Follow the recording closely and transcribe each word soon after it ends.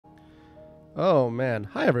Oh man,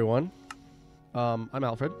 hi everyone. I'm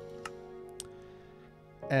Alfred,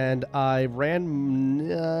 and I ran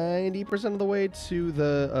 90% of the way to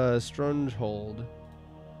the stronghold.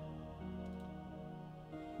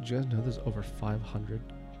 Did you guys know there's over 500?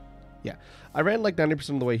 Yeah, I ran like 90%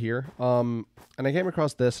 of the way here. And I came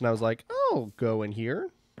across this, and I was like, "Oh, go in here."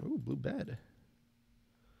 Ooh, blue bed.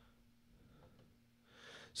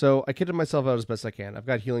 So I kitted myself out as best I can. I've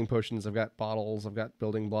got healing potions, I've got bottles, I've got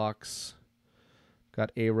building blocks, got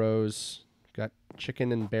arrows, got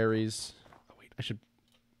chicken and berries. Oh wait, I should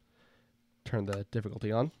turn the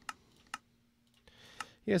difficulty on.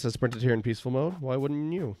 Yes, I sprinted here in peaceful mode. Why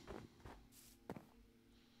wouldn't you?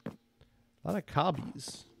 A lot of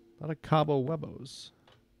cobbies. A lot of cabo webos.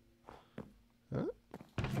 Huh?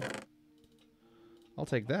 I'll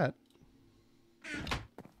take that.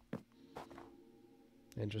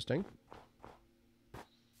 Interesting.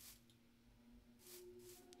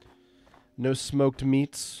 No smoked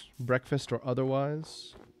meats, breakfast or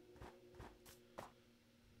otherwise.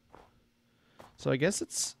 So I guess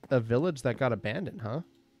it's a village that got abandoned, huh?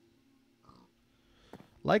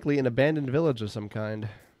 Likely an abandoned village of some kind.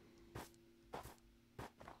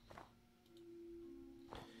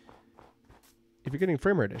 If you're getting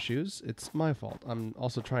frame rate issues, it's my fault. I'm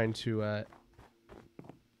also trying to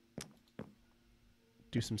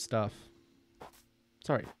do some stuff.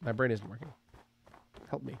 Sorry, my brain isn't working.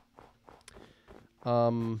 Help me.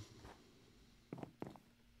 I'm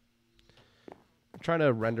trying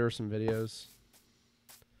to render some videos.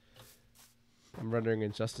 I'm rendering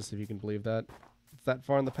Injustice, if you can believe that. It's that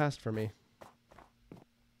far in the past for me.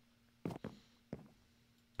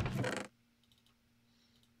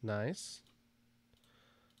 Nice.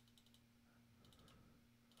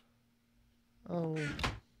 Oh,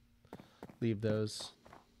 leave those.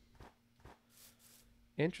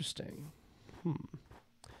 Interesting.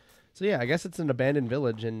 So yeah, I guess it's an abandoned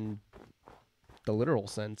village in the literal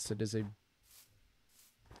sense. It is a...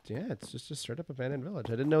 Yeah, it's just a straight up abandoned village.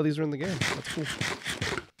 I didn't know these were in the game. That's cool.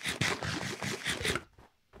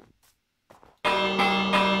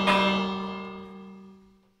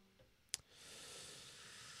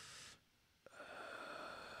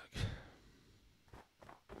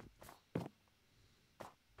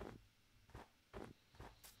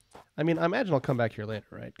 I mean, I imagine I'll come back here later,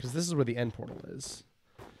 right? Because this is where the end portal is.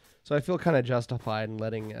 So I feel kind of justified in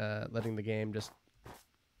letting the game just...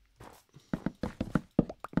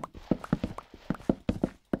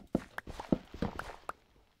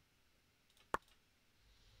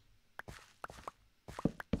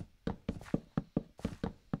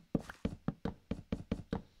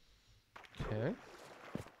 Okay.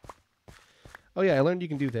 Oh yeah, I learned you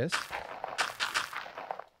can do this.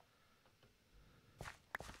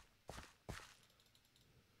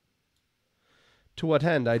 To what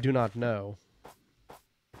end, I do not know.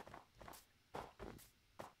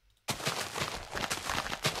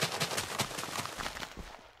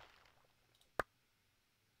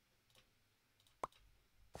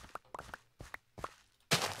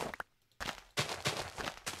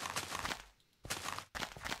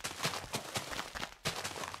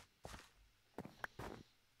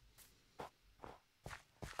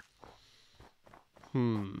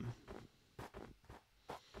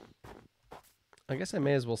 I guess I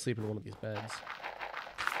may as well sleep in one of these beds.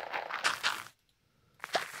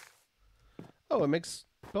 Oh, it makes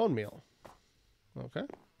bone meal. Okay. A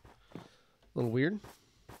little weird.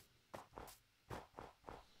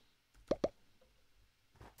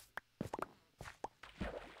 I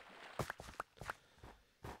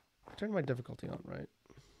turned my difficulty on, right?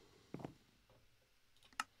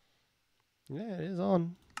 Yeah, it is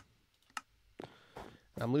on.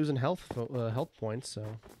 I'm losing health points, so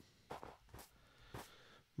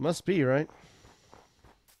must be, right?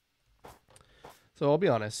 So I'll be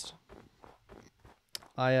honest.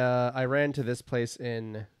 I ran to this place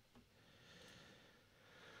in...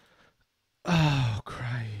 Oh,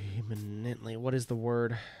 cry imminently. What is the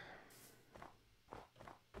word?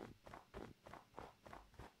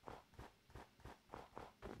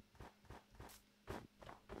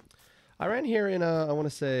 I ran here in I want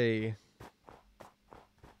to say...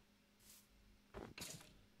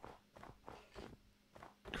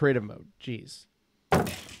 creative mode. Jeez.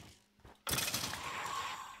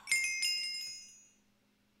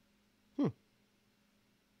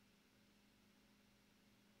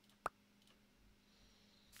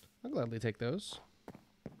 I'll gladly take those.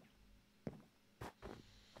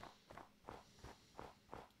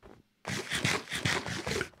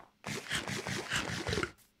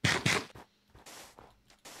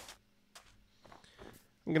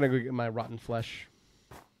 I'm gonna go get my rotten flesh.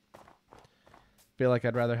 Feel like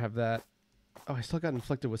I'd rather have that Oh, I still got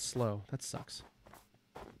inflicted with slow. That sucks.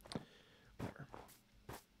 Whatever.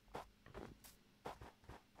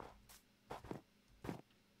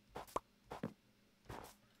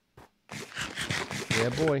 Yeah,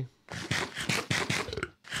 boy.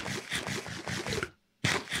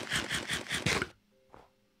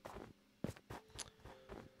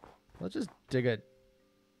 Let's just dig a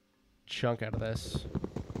chunk out of this.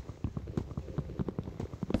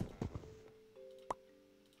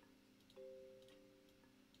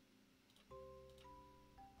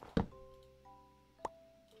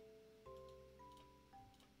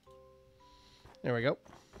 There we go.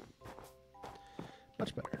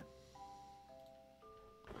 Much better.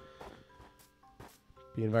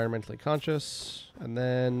 Be environmentally conscious. And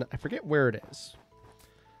then I forget where it is.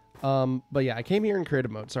 But yeah, I came here in creative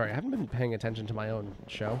mode. Sorry, I haven't been paying attention to my own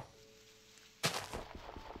show.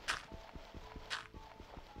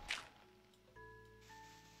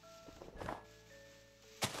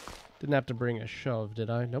 Didn't have to bring a shove, did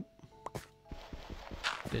I? Nope.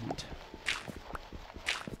 Didn't.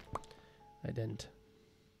 I didn't.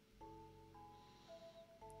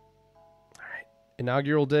 Alright.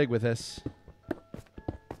 Inaugural dig with this.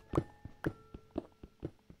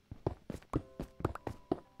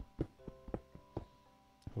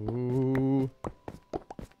 Ooh.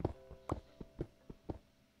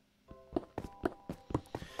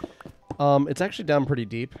 It's actually down pretty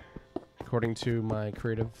deep, according to my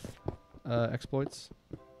creative exploits.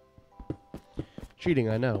 Cheating,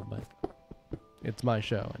 I know, but it's my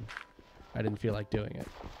show, and I didn't feel like doing it.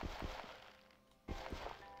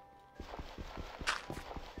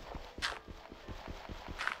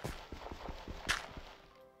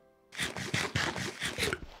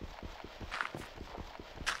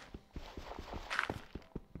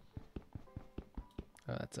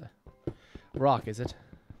 Oh, that's a rock, is it?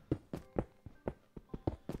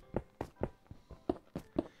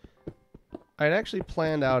 I'd actually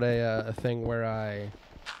planned out a thing where I...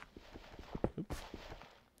 Oops.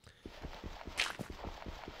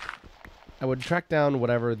 I would track down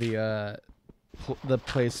whatever the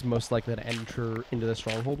place most likely to enter into the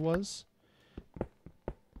stronghold was,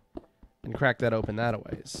 and crack that open that a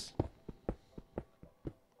ways.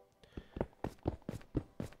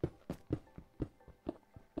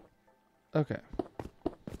 Okay.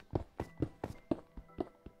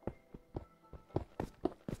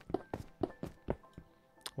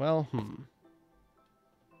 Well,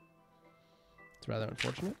 it's rather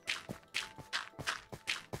unfortunate.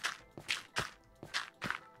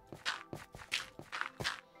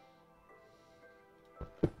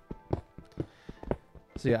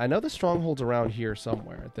 So yeah, I know the stronghold's around here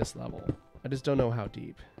somewhere at this level. I just don't know how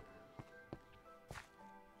deep.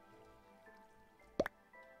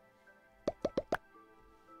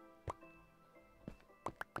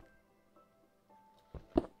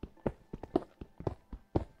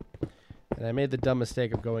 And I made the dumb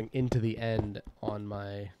mistake of going into the end on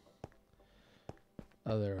my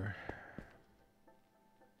other...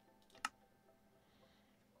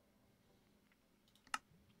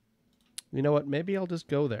 You know what? Maybe I'll just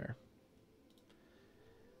go there.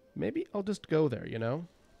 Maybe I'll just go there, you know?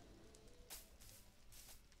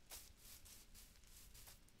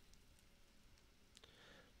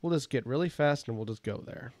 We'll just get really fast and we'll just go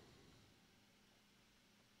there.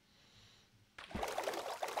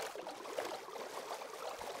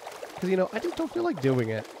 Because, you know, I just don't feel like doing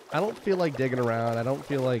it. I don't feel like digging around. I don't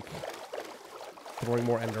feel like throwing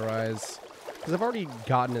more ender eyes. Because I've already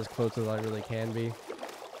gotten as close as I really can be.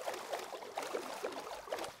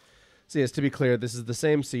 So yes, to be clear, this is the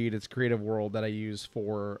same seed. It's Creative World that I use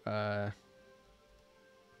for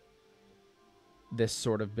this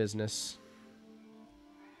sort of business.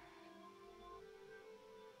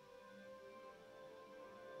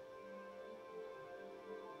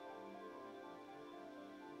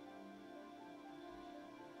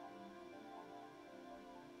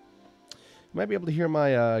 You might be able to hear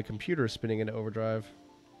my computer spinning into overdrive.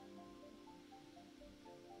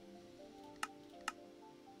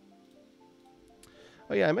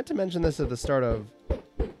 Oh yeah, I meant to mention this at the start of...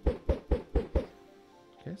 Okay,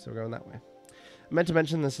 so we're going that way. I meant to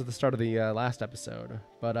mention this at the start of the last episode,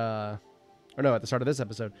 but... Or no, at the start of this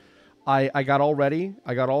episode. I got all ready.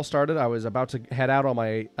 I got all started. I was about to head out on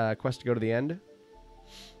my quest to go to the end.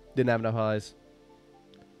 Didn't have enough eyes.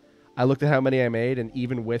 I looked at how many I made, and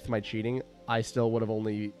even with my cheating, I still would have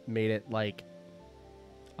only made it like...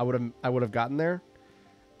 I would have gotten there,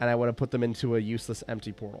 and I would have put them into a useless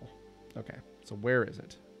empty portal. Okay, so where is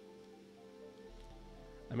it?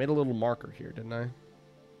 I made a little marker here, didn't I?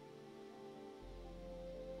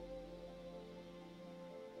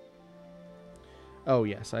 Oh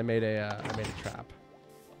yes, I made a trap.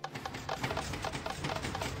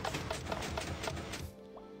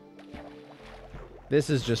 This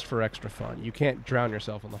is just for extra fun. You can't drown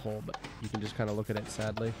yourself in the hole, but you can just kind of look at it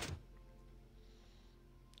sadly.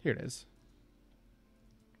 Here it is.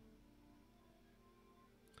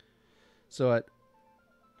 So at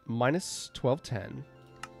minus 1210,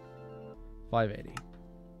 580.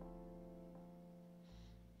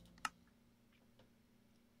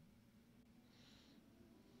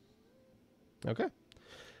 Okay.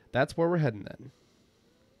 That's where we're heading then.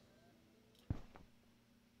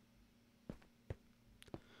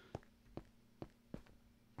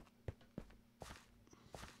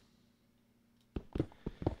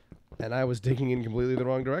 And I was digging in completely the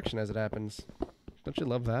wrong direction as it happens. Don't you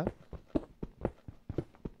love that?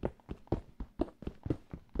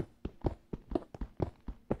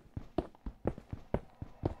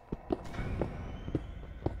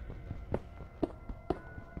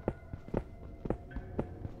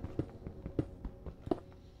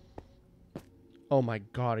 Oh my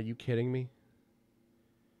god, are you kidding me?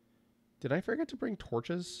 Did I forget to bring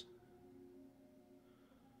torches?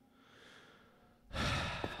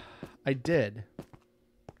 I did.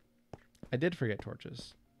 I did forget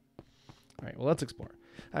torches. Alright, well, let's explore.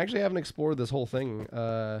 I actually haven't explored this whole thing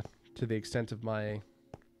to the extent of my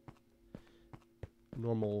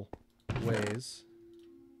normal ways.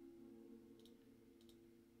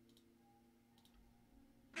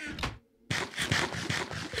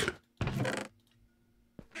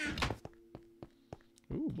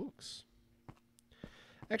 Ooh, books.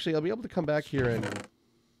 Actually, I'll be able to come back here and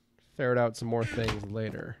ferret out some more things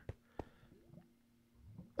later.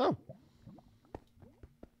 Oh.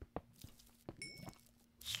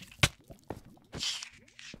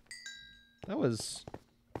 That was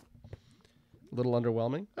a little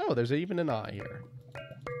underwhelming. Oh, there's even an eye here.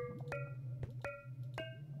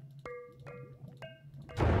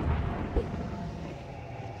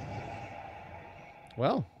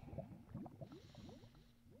 Well.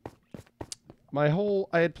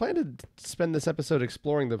 I had planned to spend this episode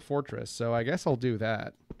exploring the fortress, so I guess I'll do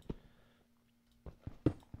that.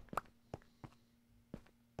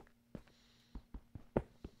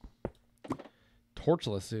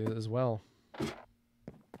 Torchless as well.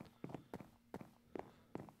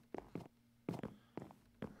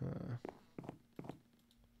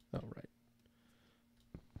 Oh, right.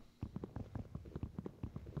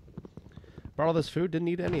 Brought all this food, didn't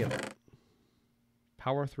eat any of it.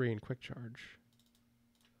 Power 3 and quick charge.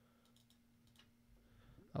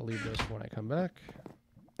 I'll leave those for when I come back.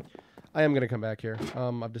 I am going to come back here.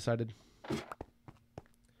 I've decided.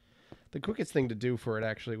 The quickest thing to do for it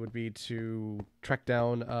actually would be to track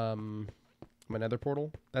down my nether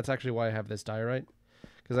portal. That's actually why I have this diorite.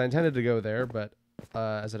 Because I intended to go there, but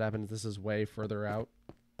as it happens, this is way further out.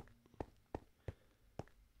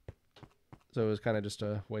 So it was kind of just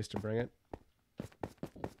a waste to bring it.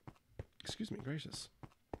 Excuse me, gracious.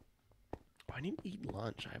 Oh, I need to eat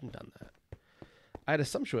lunch. I haven't done that. I had a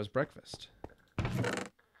sumptuous breakfast.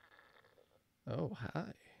 Oh,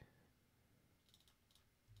 hi.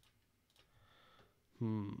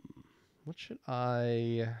 What should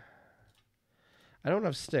I don't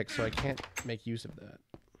have sticks, so I can't make use of that.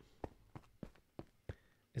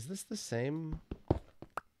 Is this the same?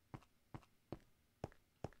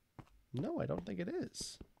 No, I don't think it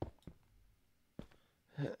is.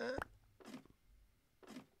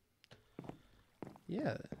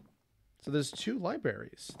 Yeah. So there's 2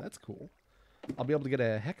 libraries. That's cool. I'll be able to get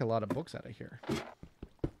a heck of a lot of books out of here.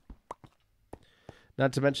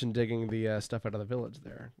 Not to mention digging the stuff out of the village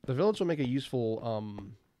there. The village will make a useful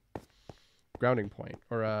grounding point.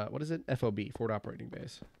 Or, what is it? FOB, Forward Operating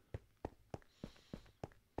Base.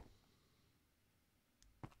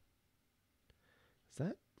 Is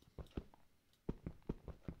that?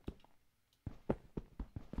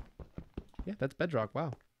 Yeah, that's bedrock.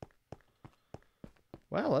 Wow.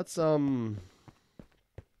 Well, that's, this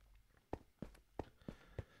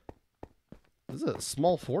is a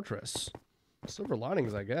small fortress. Silver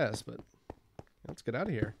linings, I guess, but let's get out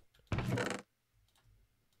of here.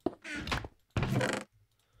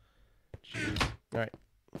 Jeez. Alright.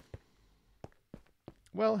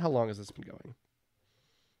 Well, how long has this been going?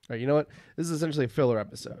 Alright, you know what? This is essentially a filler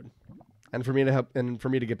episode. And for me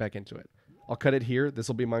to get back into it. I'll cut it here. This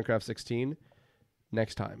will be Minecraft 16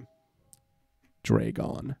 next time.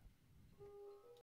 Dragon.